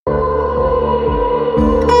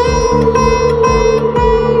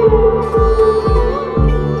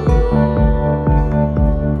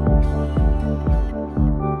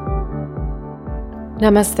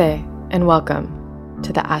Namaste and welcome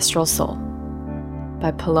to the Astral Soul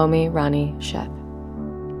by Palōmi Rani Sheth.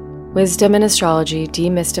 Wisdom in astrology,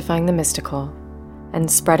 demystifying the mystical and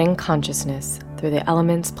spreading consciousness through the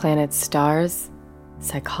elements, planets, stars,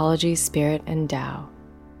 psychology, spirit, and Tao.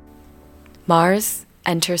 Mars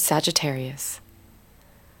enters Sagittarius.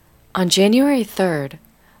 On January 3rd,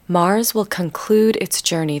 Mars will conclude its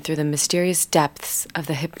journey through the mysterious depths of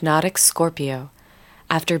the hypnotic Scorpio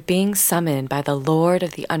after being summoned by the Lord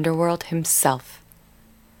of the Underworld himself.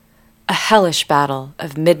 A hellish battle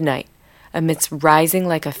of midnight amidst rising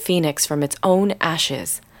like a phoenix from its own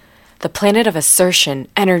ashes, the planet of assertion,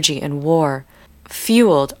 energy, and war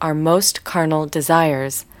fueled our most carnal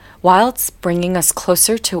desires whilst bringing us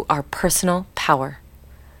closer to our personal power.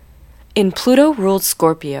 In Pluto-ruled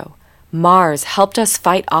Scorpio, Mars helped us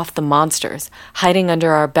fight off the monsters hiding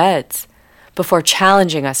under our beds before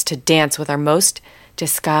challenging us to dance with our most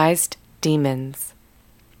disguised demons.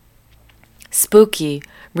 Spooky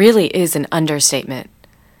really is an understatement.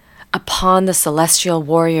 Upon the celestial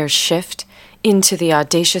warrior's shift into the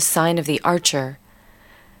audacious sign of the Archer,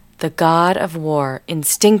 the god of war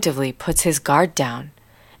instinctively puts his guard down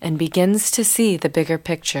and begins to see the bigger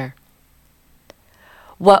picture.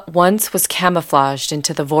 What once was camouflaged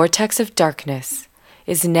into the vortex of darkness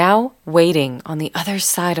is now waiting on the other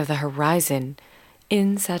side of the horizon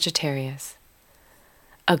in Sagittarius.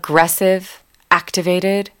 Aggressive,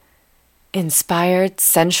 activated, inspired,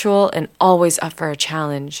 sensual, and always up for a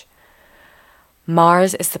challenge.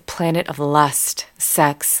 Mars is the planet of lust,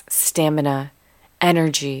 sex, stamina,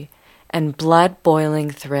 energy, and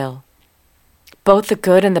blood-boiling thrill. Both the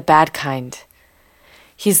good and the bad kind.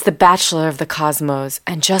 He's the bachelor of the cosmos,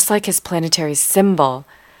 and just like his planetary symbol,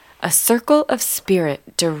 a circle of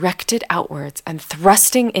spirit directed outwards and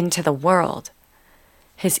thrusting into the world.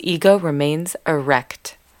 His ego remains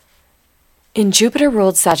erect. In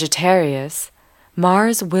Jupiter-ruled Sagittarius,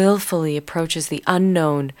 Mars willfully approaches the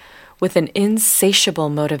unknown with an insatiable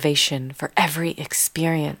motivation for every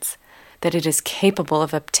experience that it is capable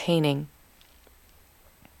of obtaining.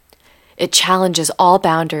 It challenges all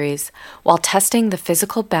boundaries while testing the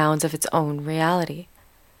physical bounds of its own reality.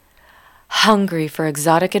 Hungry for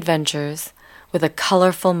exotic adventures with a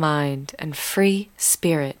colorful mind and free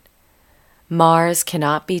spirit, Mars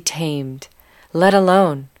cannot be tamed, let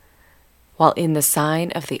alone while in the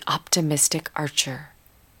sign of the optimistic Archer.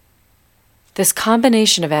 This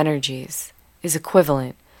combination of energies is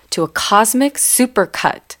equivalent to a cosmic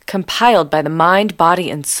supercut compiled by the mind, body,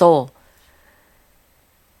 and soul.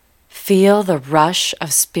 Feel the rush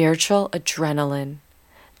of spiritual adrenaline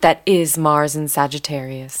that is Mars in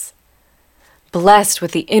Sagittarius. Blessed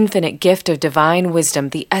with the infinite gift of divine wisdom,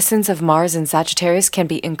 the essence of Mars in Sagittarius can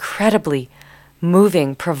be incredibly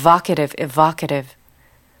moving, provocative, evocative.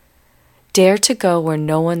 Dare to go where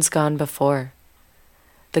no one's gone before.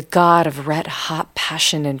 The god of red-hot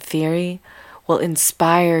passion and fury will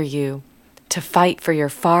inspire you to fight for your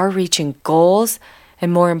far-reaching goals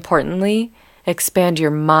and, more importantly, expand your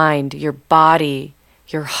mind, your body,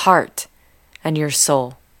 your heart, and your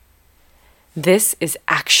soul. This is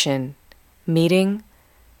action, meeting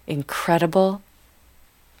incredible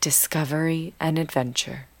discovery and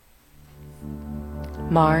adventure.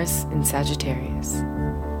 Mars in Sagittarius.